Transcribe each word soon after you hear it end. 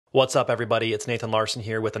What's up, everybody? It's Nathan Larsen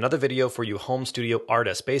here with another video for you home studio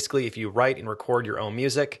artists. Basically, if you write and record your own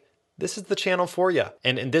music, this is the channel for you.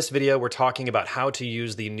 And in this video, we're talking about how to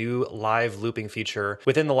use the new live looping feature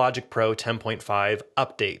within the Logic Pro 10.5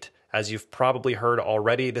 update. As you've probably heard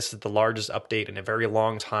already, this is the largest update in a very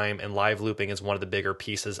long time, and live looping is one of the bigger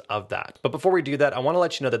pieces of that. But before we do that, I want to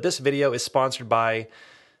let you know that this video is sponsored by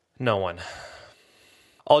no one.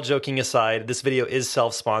 All joking aside, this video is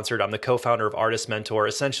self-sponsored. I'm the co-founder of Artist Mentor.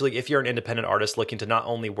 Essentially, if you're an independent artist looking to not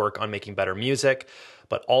only work on making better music,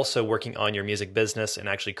 but also working on your music business and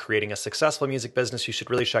actually creating a successful music business, you should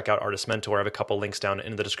really check out Artist Mentor. I have a couple links down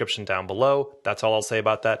in the description down below. That's all I'll say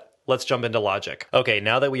about that. Let's jump into Logic. Okay,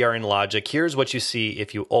 now that we are in Logic, here's what you see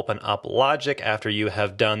if you open up Logic after you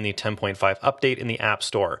have done the 10.5 update in the App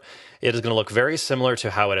Store. It is going to look very similar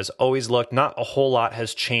to how it has always looked. Not a whole lot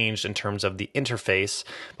has changed in terms of the interface,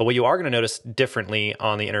 but what you are going to notice differently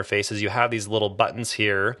on the interface is you have these little buttons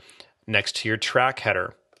here next to your track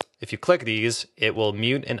header. If you click these, it will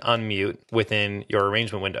mute and unmute within your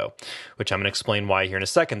arrangement window, which I'm going to explain why here in a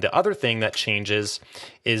second. The other thing that changes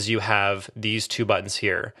is you have these two buttons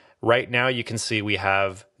here. Right now, you can see we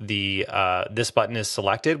have the this button is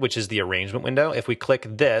selected, which is the arrangement window. If we click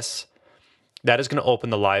this, that is going to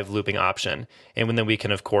open the live looping option. And then we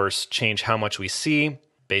can, of course, change how much we see,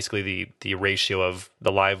 basically the ratio of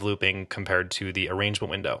the live looping compared to the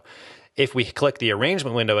arrangement window. If we click the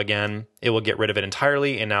arrangement window again, it will get rid of it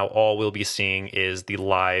entirely, and now all we'll be seeing is the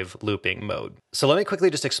live looping mode. So let me quickly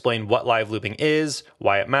just explain what live looping is,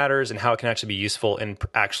 why it matters, and how it can actually be useful in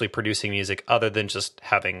actually producing music other than just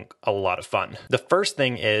having a lot of fun. The first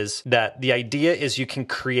thing is that the idea is you can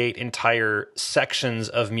create entire sections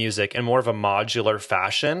of music in more of a modular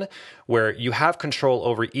fashion, where you have control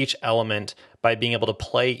over each element by being able to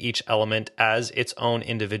play each element as its own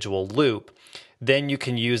individual loop. Then you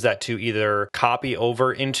can use that to either copy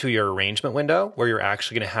over into your arrangement window, where you're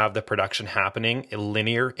actually going to have the production happening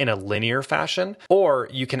in a linear fashion, or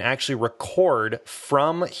you can actually record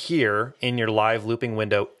from here in your live looping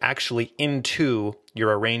window actually into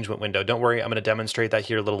your arrangement window. Don't worry, I'm going to demonstrate that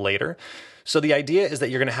here a little later. So the idea is that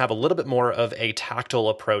you're going to have a little bit more of a tactile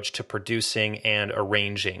approach to producing and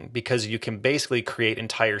arranging, because you can basically create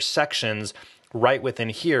entire sections right within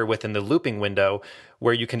here, within the looping window,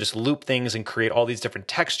 where you can just loop things and create all these different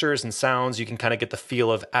textures and sounds. You can kind of get the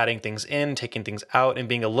feel of adding things in, taking things out, and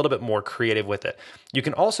being a little bit more creative with it. You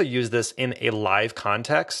can also use this in a live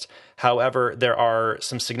context. However, there are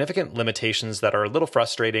some significant limitations that are a little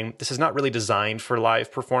frustrating. This is not really designed for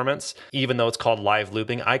live performance, even though it's called live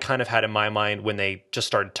looping. I kind of had in my mind when they just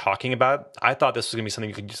started talking about it, I thought this was gonna be something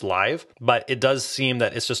you could use live, but it does seem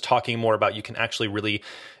that it's just talking more about you can actually really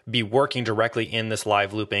be working directly in this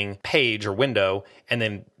live looping page or window and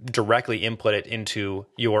then directly input it into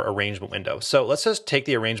your arrangement window. So let's just take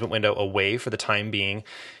the arrangement window away for the time being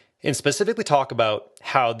and specifically talk about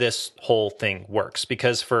how this whole thing works.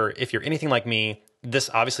 Because if you're anything like me, this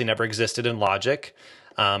obviously never existed in Logic.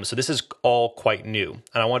 So this is all quite new.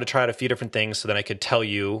 And I want to try out a few different things so that I could tell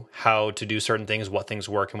you how to do certain things, what things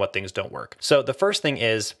work and what things don't work. So the first thing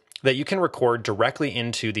is that you can record directly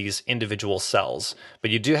into these individual cells,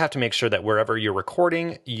 but you do have to make sure that wherever you're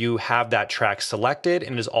recording, you have that track selected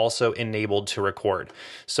and it is also enabled to record.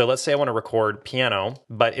 So let's say I want to record piano,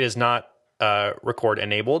 but it is not record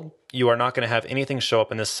enabled. You are not going to have anything show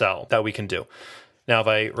up in this cell that we can do. Now, if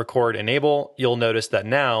I record enable, you'll notice that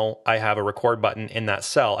now I have a record button in that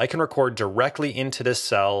cell. I can record directly into this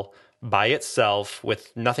cell by itself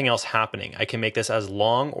with nothing else happening. I can make this as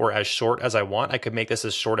long or as short as I want. I could make this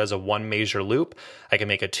as short as a 1 measure loop. I can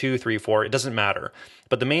make a 2, 3, 4, it doesn't matter.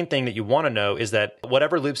 But the main thing that you want to know is that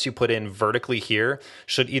whatever loops you put in vertically here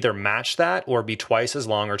should either match that or be twice as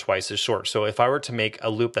long or twice as short. So if I were to make a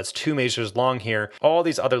loop that's 2 measures long here, all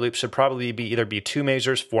these other loops should probably be either 2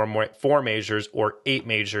 measures, 4 measures, or 8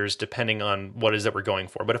 measures, depending on what it is that we're going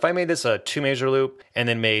for. But if I made this a 2 measure loop and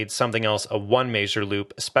then made something else a 1 measure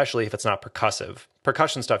loop, especially if it's not percussive.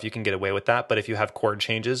 Percussion stuff, you can get away with that, but if you have chord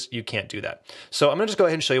changes, you can't do that. So I'm gonna just go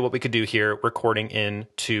ahead and show you what we could do here, recording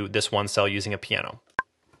into this one cell using a piano.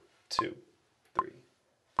 2, 3,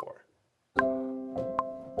 4.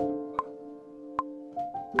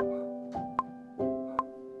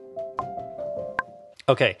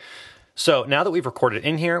 Okay, so now that we've recorded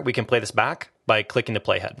in here, we can play this back by clicking the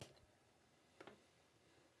playhead.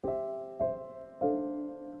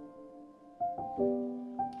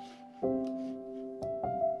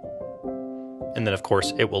 And then of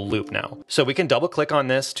course it will loop now. So we can double click on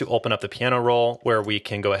this to open up the piano roll, where we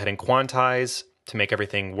can go ahead and quantize to make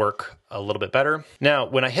everything work a little bit better. Now,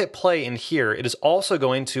 when I hit play in here, it is also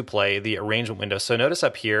going to play the arrangement window. So notice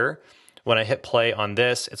up here, When I hit play on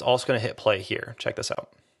this, it's also going to hit play here. Check this out.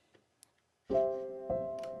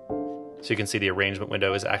 So you can see the arrangement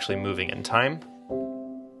window is actually moving in time.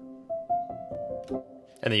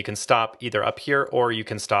 And then you can stop either up here or you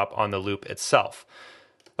can stop on the loop itself.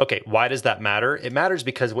 Okay, why does that matter? It matters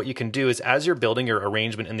because what you can do is as you're building your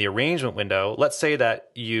arrangement in the arrangement window, let's say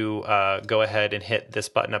that you go ahead and hit this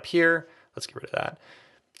button up here. Let's get rid of that.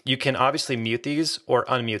 You can obviously mute these or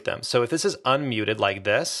unmute them. So if this is unmuted like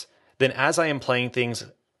this, then as I am playing things,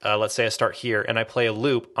 let's say I start here and I play a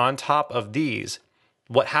loop on top of these,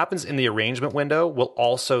 what happens in the arrangement window will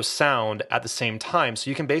also sound at the same time. So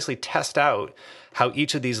you can basically test out how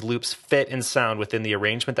each of these loops fit and sound within the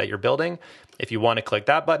arrangement that you're building. If you want to click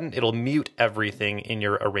that button, it'll mute everything in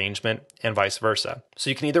your arrangement and vice versa. So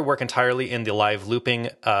you can either work entirely in the live looping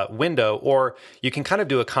window, or you can kind of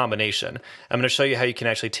do a combination. I'm going to show you how you can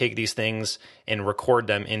actually take these things and record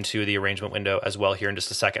them into the arrangement window as well here in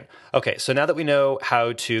just a second. Okay, so now that we know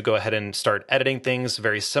how to go ahead and start editing things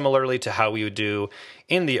very similarly to how we would do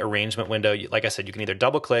in the arrangement window, like I said, you can either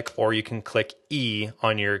double click or you can click E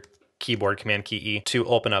on your keyboard, Command key E, to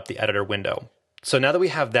open up the editor window. So now that we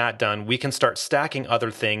have that done, we can start stacking other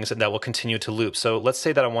things that will continue to loop. So let's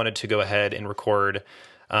say that I wanted to go ahead and record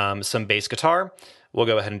some bass guitar. We'll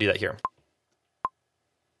go ahead and do that here.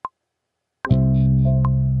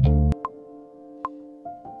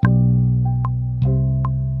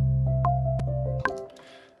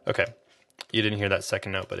 Okay, you didn't hear that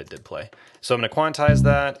second note, but it did play. So I'm going to quantize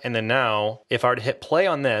that, and then now, if I were to hit play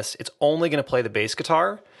on this, it's only going to play the bass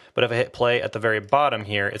guitar, but if I hit play at the very bottom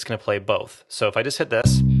here, it's going to play both. So if I just hit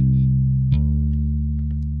this,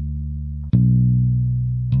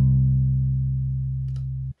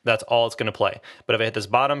 that's all it's going to play. But if I hit this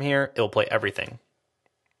bottom here, it'll play everything.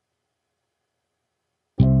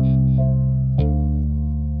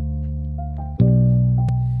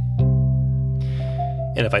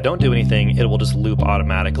 And if I don't do anything, it will just loop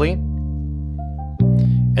automatically.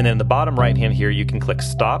 And then in the bottom right hand here, you can click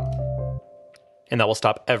stop, and that will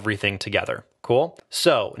stop everything together. Cool?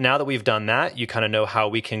 So now that we've done that, you kind of know how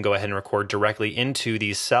we can go ahead and record directly into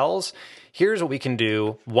these cells. Here's what we can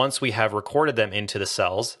do once we have recorded them into the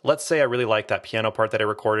cells. Let's say I really like that piano part that I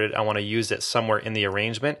recorded. I want to use it somewhere in the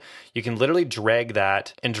arrangement. You can literally drag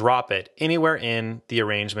that and drop it anywhere in the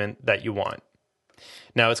arrangement that you want.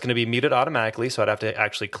 Now it's going to be muted automatically, so I'd have to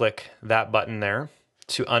actually click that button there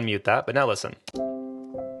to unmute that. But now listen.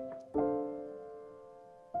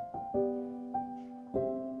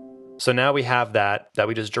 So now we have that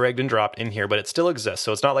we just dragged and dropped in here, but it still exists.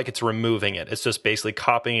 So it's not like it's removing it. It's just basically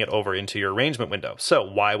copying it over into your arrangement window. So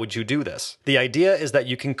why would you do this? The idea is that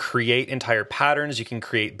you can create entire patterns. You can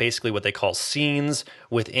create basically what they call scenes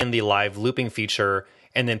within the live looping feature,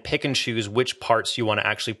 and then pick and choose which parts you want to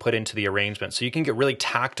actually put into the arrangement. So you can get really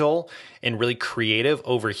tactile and really creative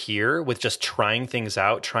over here with just trying things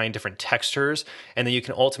out, trying different textures, and then you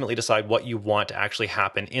can ultimately decide what you want to actually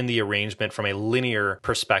happen in the arrangement from a linear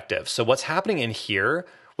perspective. So what's happening in here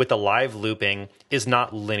with the live looping is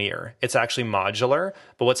not linear. It's actually modular,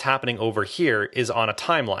 but what's happening over here is on a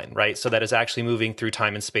timeline, right? So that is actually moving through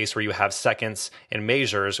time and space where you have seconds and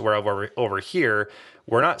measures, where over here,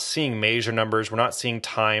 we're not seeing measure numbers, we're not seeing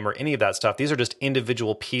time or any of that stuff. These are just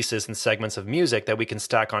individual pieces and segments of music that we can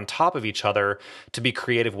stack on top of each other to be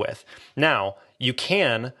creative with. Now, you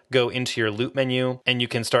can go into your loop menu and you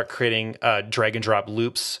can start creating drag and drop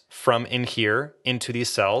loops from in here into these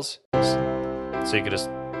cells. So you could just,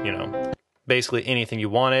 basically anything you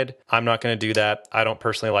wanted. I'm not going to do that. I don't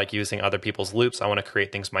personally like using other people's loops. I want to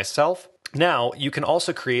create things myself. Now, you can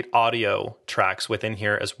also create audio tracks within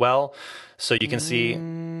here as well. So you can see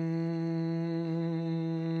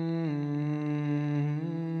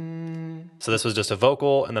so this was just a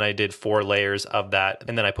vocal, and then I did 4 layers of that,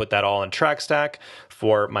 and then I put that all in track stack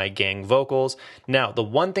for my gang vocals. Now, the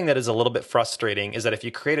one thing that is a little bit frustrating is that if you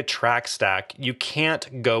create a track stack, you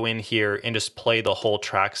can't go in here and just play the whole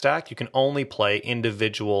track stack. You can only play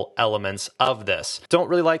individual elements of this. Don't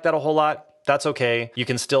really like that a whole lot. That's okay. You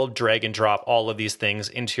can still drag and drop all of these things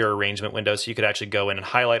into your arrangement window, so you could actually go in and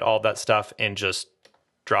highlight all of that stuff and just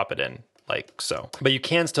drop it in. Like so. But you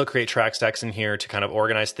can still create track stacks in here to kind of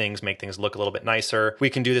organize things, make things look a little bit nicer. We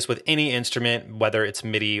can do this with any instrument, whether it's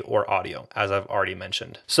MIDI or audio, as I've already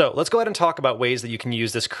mentioned. So let's go ahead and talk about ways that you can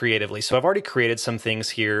use this creatively. So I've already created some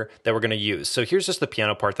things here that we're going to use. So here's just the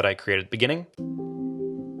piano part that I created at the beginning.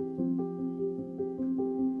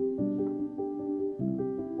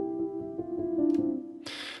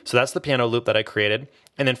 So that's the piano loop that I created.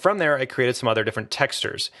 And then from there, I created some other different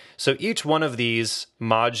textures. So each one of these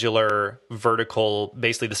modular vertical,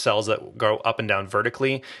 basically the cells that go up and down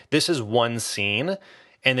vertically, this is one scene.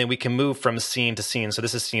 and then we can move from scene to scene. So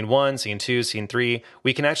this is scene 1, scene 2, scene 3.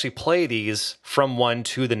 We can actually play these from one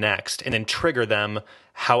to the next and then trigger them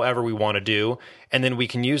however we want to do. And then we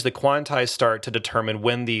can use the quantized start to determine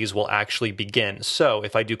when these will actually begin. So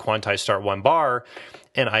if I do quantized start 1 bar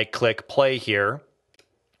and I click play here,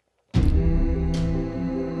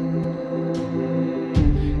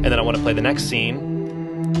 and then I want to play the next scene,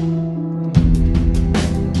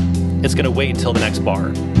 it's going to wait until the next bar.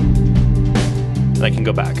 And I can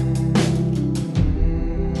go back.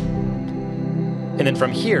 And then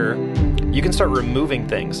from here, you can start removing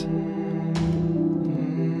things.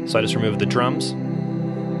 So I just remove the drums.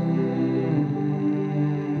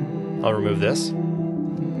 I'll remove this.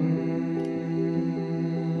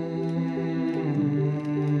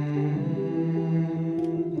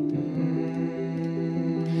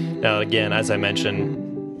 Now again, as I mentioned,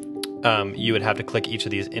 you would have to click each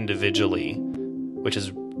of these individually, which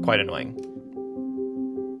is quite annoying.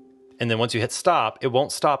 And then once you hit stop, it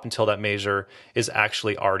won't stop until that measure is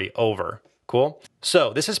actually already over. Cool?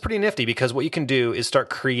 So this is pretty nifty because what you can do is start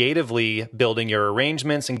creatively building your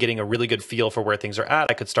arrangements and getting a really good feel for where things are at.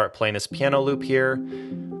 I could start playing this piano loop here, and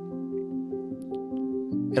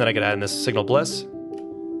then I could add in this signal bliss.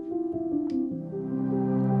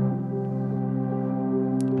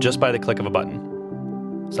 Just by the click of a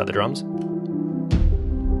button. Is that the drums?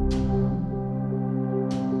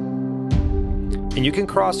 And you can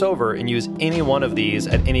cross over and use any one of these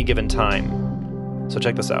at any given time. So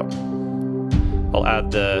check this out. I'll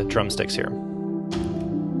add the drumsticks here.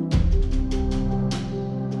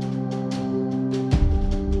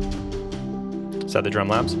 Is that the drum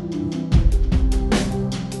labs? Is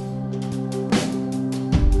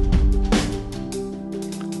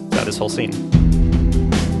that this whole scene?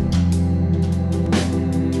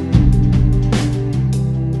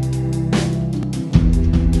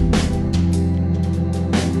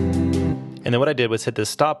 And then what I did was hit this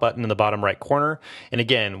stop button in the bottom right corner. And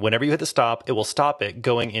again, whenever you hit the stop, it will stop it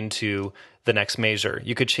going into the next measure.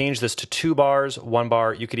 You could change this to 2 bars, 1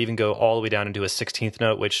 bar. You could even go all the way down and do a 16th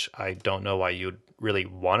note, which I don't know why you'd really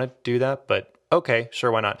want to do that, but okay,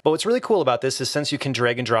 sure, why not? But what's really cool about this is since you can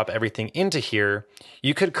drag and drop everything into here,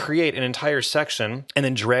 you could create an entire section and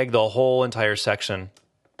then drag the whole entire section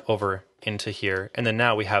over into here. And then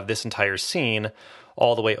now we have this entire scene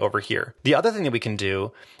all the way over here. The other thing that we can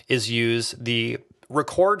do is use the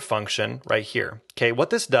record function right here. Okay, what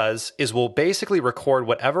this does is we'll basically record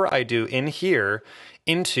whatever I do in here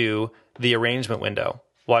into the arrangement window.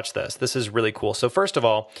 Watch this. This is really cool. So first of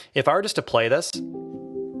all, if I were just to play this,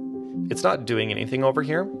 it's not doing anything over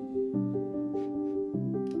here.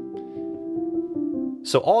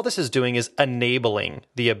 So all this is doing is enabling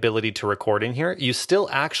the ability to record in here. You still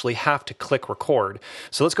actually have to click record.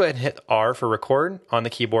 So let's go ahead and hit R for record on the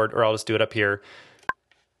keyboard, or I'll just do it up here.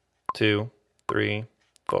 2, 3,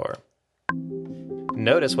 4.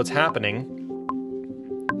 Notice what's happening.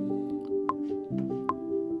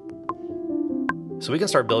 So we can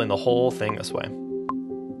start building the whole thing this way.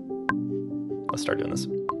 Let's start doing this.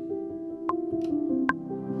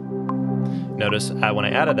 Notice when I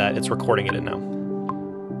added that, it's recording it in now.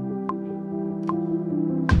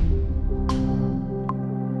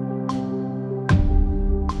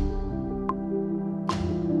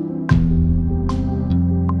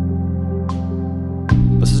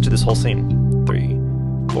 Let's just do this whole scene. 3,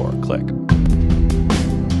 4, click.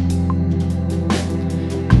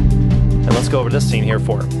 And let's go over this scene here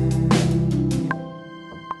 4.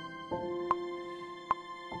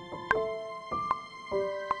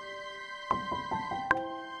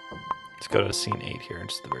 Let's go to scene 8 here,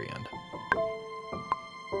 just at the very end.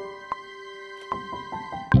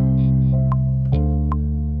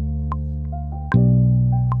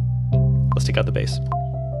 Let's take out the bass.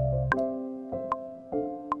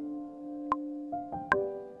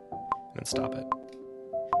 And stop it.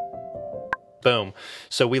 Boom.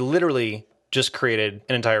 So we literally just created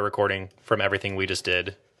an entire recording from everything we just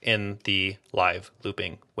did in the live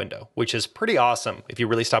looping window, which is pretty awesome if you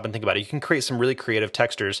really stop and think about it. You can create some really creative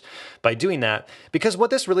textures by doing that, because what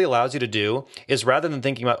this really allows you to do is, rather than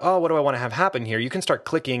thinking about, oh, what do I want to have happen here, you can start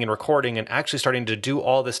clicking and recording and actually starting to do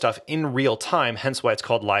all this stuff in real time, hence why it's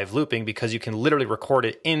called live looping, because you can literally record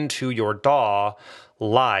it into your DAW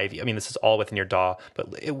live. I mean, this is all within your DAW,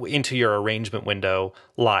 but into your arrangement window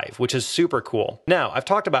live, which is super cool. Now, I've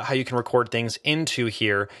talked about how you can record things into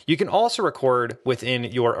here. You can also record within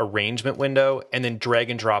your arrangement window and then drag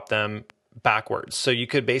and drop them backwards. So you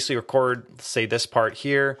could basically record, say, this part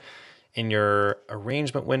here in your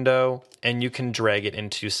arrangement window, and you can drag it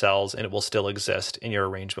into cells and it will still exist in your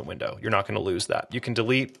arrangement window. You're not going to lose that. You can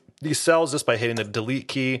delete these cells just by hitting the delete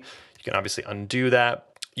key. You can obviously undo that.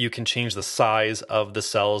 You can change the size of the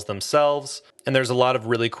cells themselves. And there's a lot of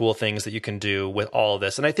really cool things that you can do with all of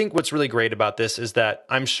this. And I think what's really great about this is that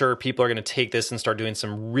I'm sure people are going to take this and start doing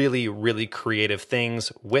some really, really creative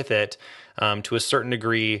things with it. To a certain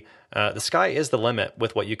degree, the sky is the limit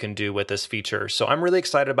with what you can do with this feature. So I'm really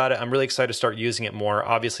excited about it. I'm really excited to start using it more.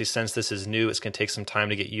 Obviously, since this is new, it's going to take some time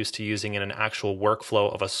to get used to using in an actual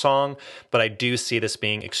workflow of a song, but I do see this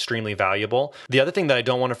being extremely valuable. The other thing that I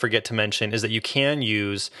don't want to forget to mention is that you can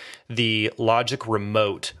use the Logic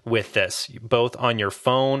Remote with this, both on your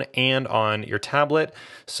phone and on your tablet.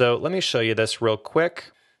 So let me show you this real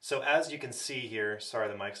quick. So as you can see here, sorry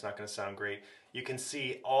the mic's not going to sound great, you can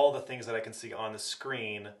see all the things that I can see on the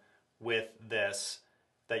screen with this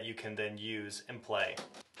that you can then use and play.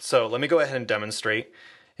 So let me go ahead and demonstrate,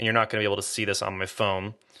 and you're not going to be able to see this on my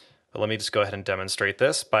phone, but let me just go ahead and demonstrate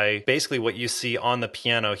this by basically what you see on the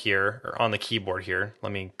piano here, or on the keyboard here.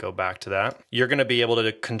 Let me go back to that. You're going to be able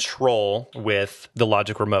to control with the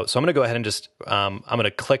Logic Remote. So I'm going to go ahead and just, I'm going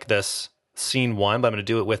to click this scene 1, but I'm going to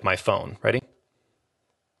do it with my phone. Ready?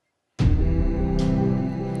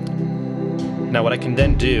 Now what I can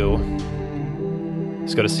then do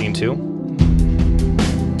is go to scene 2.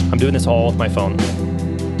 I'm doing this all with my phone.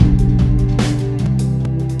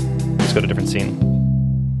 Let's go to a different scene.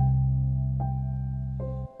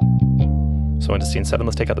 So into scene 7,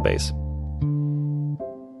 let's take out the bass.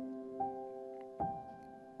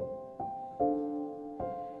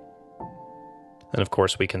 And of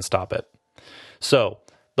course we can stop it. So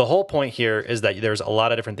the whole point here is that there's a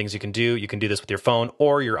lot of different things you can do. You can do this with your phone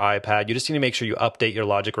or your iPad. You just need to make sure you update your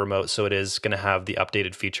Logic Remote so it is going to have the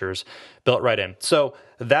updated features built right in. So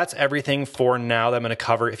that's everything for now that I'm going to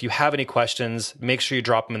cover. If you have any questions, make sure you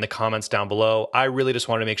drop them in the comments down below. I really just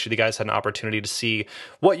wanted to make sure you guys had an opportunity to see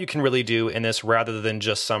what you can really do in this rather than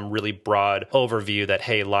just some really broad overview that,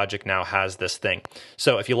 hey, Logic now has this thing.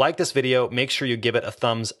 So if you like this video, make sure you give it a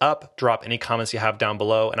thumbs up, drop any comments you have down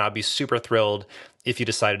below, and I'd be super thrilled if you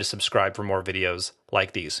decided to subscribe for more videos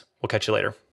like these. We'll catch you later.